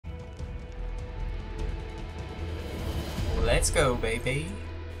Let's go, baby.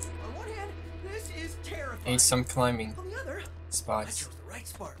 On one hand, this is terrifying. Need some climbing On the other, I spots. chose the right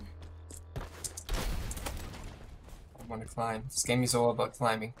Spartan. I want to climb. This game is all about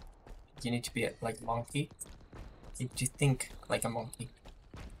climbing. You need to be like a monkey. You need to think like a monkey.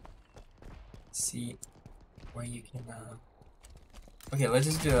 See where you can. Okay, let's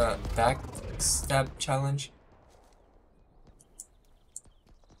just do a backstab challenge.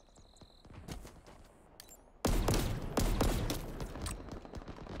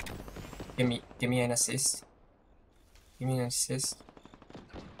 Give me an assist. Give me an assist.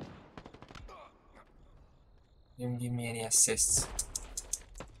 Didn't give me any assists.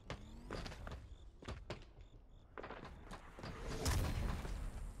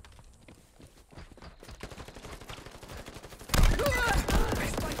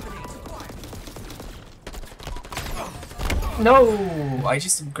 No! I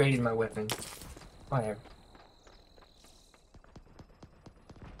just upgraded my weapon. Fire.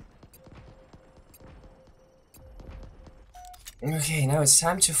 Okay, now it's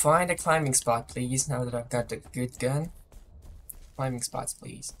time to find a climbing spot, please. Now that I've got the good gun. Climbing spots,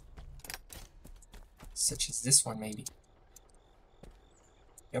 please. Such as this one, maybe.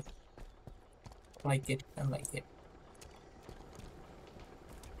 Yep. I like it. I like it.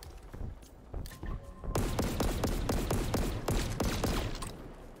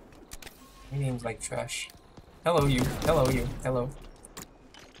 Your name's like trash. Hello, you. Hello, you. Hello.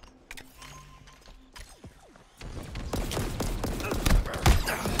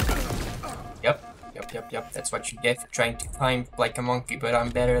 Yep, that's what you get for trying to climb like a monkey, but I'm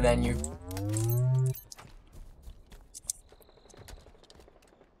better than you.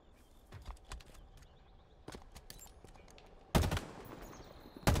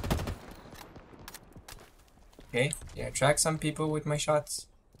 Okay, yeah, attract some people with my shots.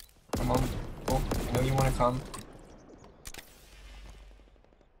 Come on. Oh, I know you wanna come.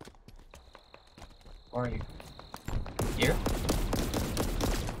 Where are you? Here?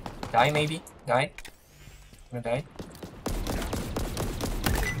 Die maybe? Die? Gonna die?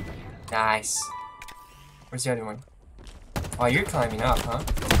 Nice. Where's the other one? Oh, you're climbing up, huh?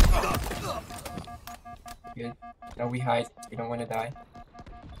 Good. Now we hide. We don't want to die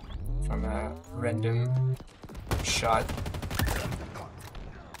from a random shot.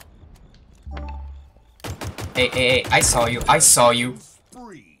 Hey, I saw you. I saw you.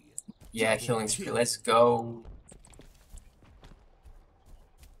 Yeah, killing spree. Let's go.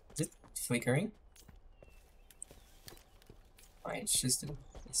 Is it flickering? Fine, it's just a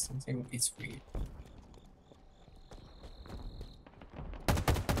distance. It's weird.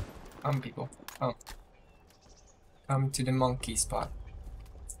 Come, people. Come. Come to the monkey spot.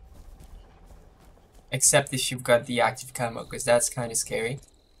 Except if you've got the active camo, because that's kind of scary.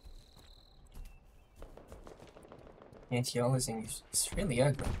 Anti-aliasing is really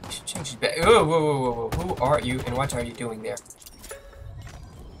ugly. You should change it back. Oh, whoa. Who are you and what are you doing there?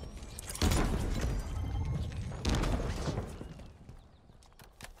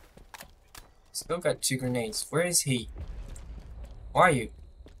 Still got 2 grenades. Where is he? Where are you?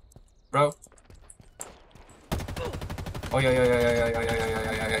 Bro? Oh,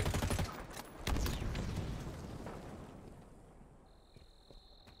 yeah.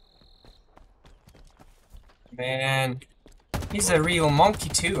 Man, he's a real monkey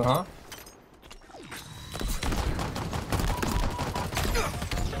too, huh?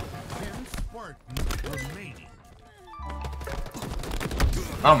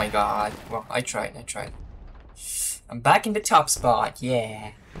 Oh my god. Well, I tried. I'm back in the top spot,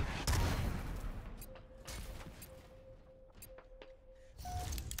 yeah.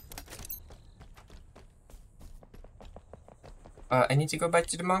 I need to go back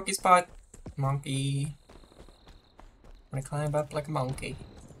to the monkey spot. Monkey. I'm gonna climb up like a monkey.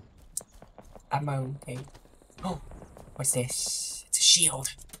 I'm a monkey. Oh, what's this? It's a shield.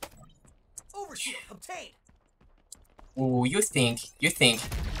 Overshield obtained. Ooh, you think.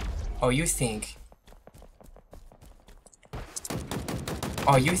 Oh, you think.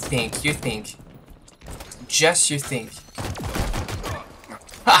 Oh, you think. Just you think.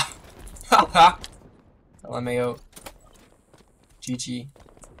 Ha! Ha ha! LMAO. GG.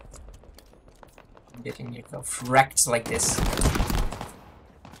 Getting yourself wrecked like this.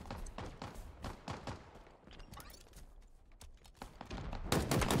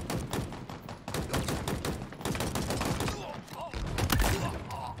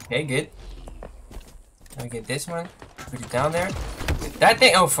 Okay, good. Now we get this one. Put it down there. That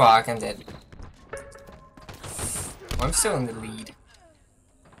thing. Oh fuck, I'm dead. I'm still in the lead.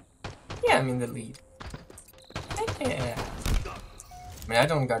 Yeah, I'm in the lead. Yeah. I mean, I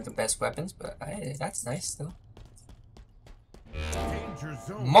don't got the best weapons, but that's nice though. Danger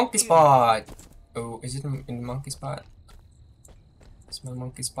zone. Monkey spot! Oh, is it in the monkey spot? Is my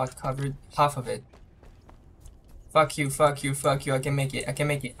monkey spot covered? Half of it. Fuck you, fuck you, fuck you. I can make it. I can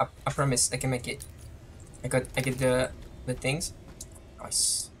make it. I promise I can make it. I get the things.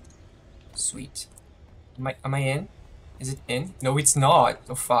 Nice. Sweet. Am I in? Is it in? No, it's not.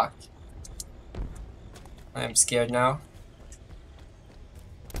 Oh fuck. I am scared now.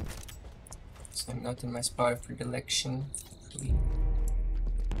 So I'm not in my spot of predilection.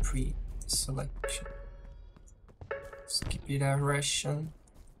 Pre-selection. Skip it out Russian.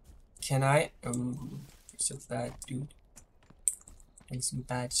 Can I? Oh, it's a bad dude. Doing some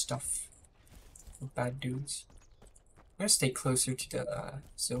bad stuff. For bad dudes. I'm gonna stay closer to the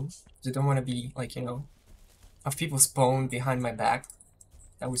zone. Because I don't want to be like, you know, have people spawn behind my back.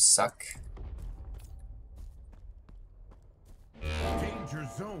 That would suck. Danger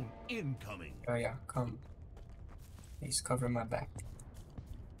zone incoming. Oh yeah, come. Please cover my back.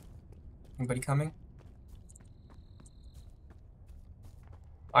 Anybody coming?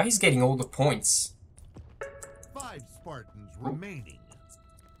 Oh, he's getting all the points. 5 Spartans remaining.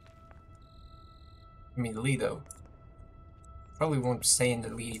 I mean, the lead though. Probably won't stay in the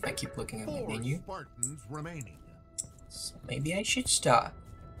lead if I keep looking at my 4 menu. Spartans remaining. So maybe I should stop.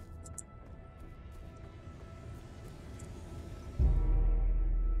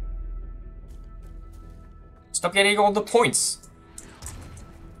 Stop getting all the points.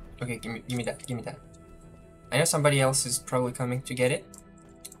 Okay, give me that, give me that. I know somebody else is probably coming to get it.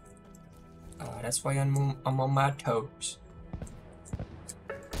 That's why I'm on my toes.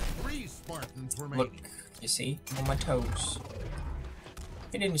 3 Spartans Look, remaining. you see? I'm on my toes.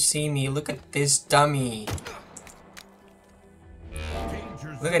 You didn't see me. Look at this dummy.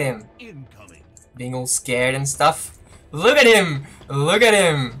 Danger Look at zone him. incoming. Being all scared and stuff. Look at him! Look at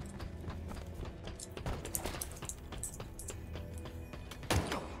him!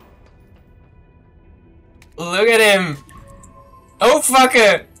 Look at him! Oh,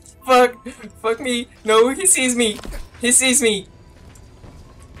 fucker! Fuck! Fuck me! No, he sees me! He sees me!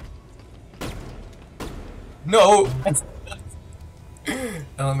 No!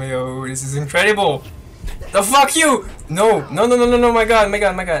 LMAO, this is incredible! The fuck you! No! No, no, no, no, no, my god, my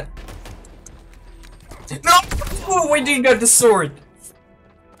god, my god. No! Oh, wait, you got the sword!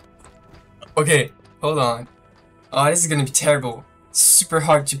 Okay, hold on. Oh, this is gonna be terrible. Super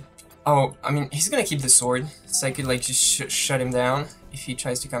hard to... Oh, I mean, he's gonna keep the sword, so I could, like, just shut him down if he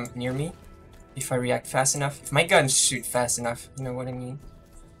tries to come near me. If I react fast enough. If my guns shoot fast enough, you know what I mean?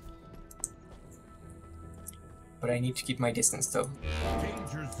 But I need to keep my distance, though.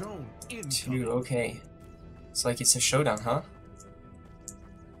 Danger zone incoming. 2, okay. It's like it's a showdown, huh?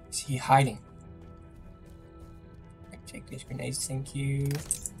 Is he hiding? Take these grenades, thank you.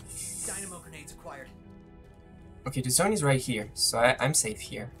 Dynamo grenades acquired. Okay, the zone is right here, so I'm safe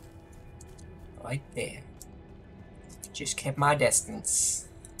here. Right there. Just kept my distance.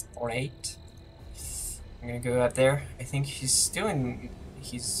 Alright. I'm gonna go out there. I think he's still in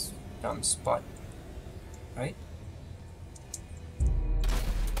his dumb spot. Right?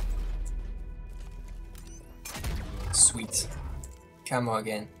 Sweet. Camo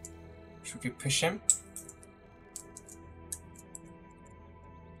again. Should we push him?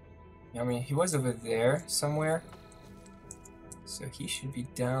 I mean, he was over there somewhere. So he should be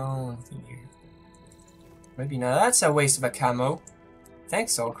down here. Maybe not. That's a waste of a camo.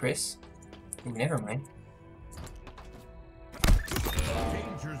 Thanks, all Chris. Ooh, never mind.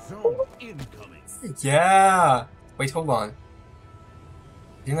 Danger zone incoming. Yeah! Wait, hold on.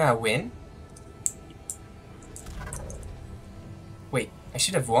 Didn't I win? Wait, I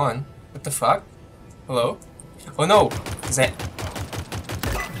should have won. What the fuck? Hello? Oh no! Is that...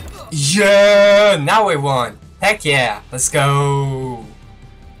 Yeah! Now I won! Heck yeah! Let's go!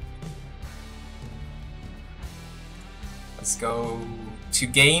 Let's go. 2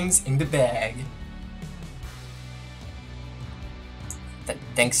 games in the bag.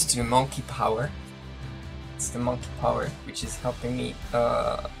 Thanks to the monkey power. It's the monkey power which is helping me.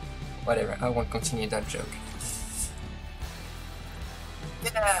 Whatever, I won't continue that joke.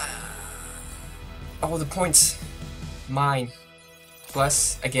 Yeah! All the points. Mine.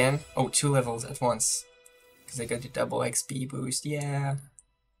 Plus, again, oh, 2 levels at once. Because I got the double XP boost, yeah.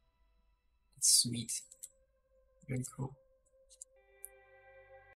 That's sweet. Very cool.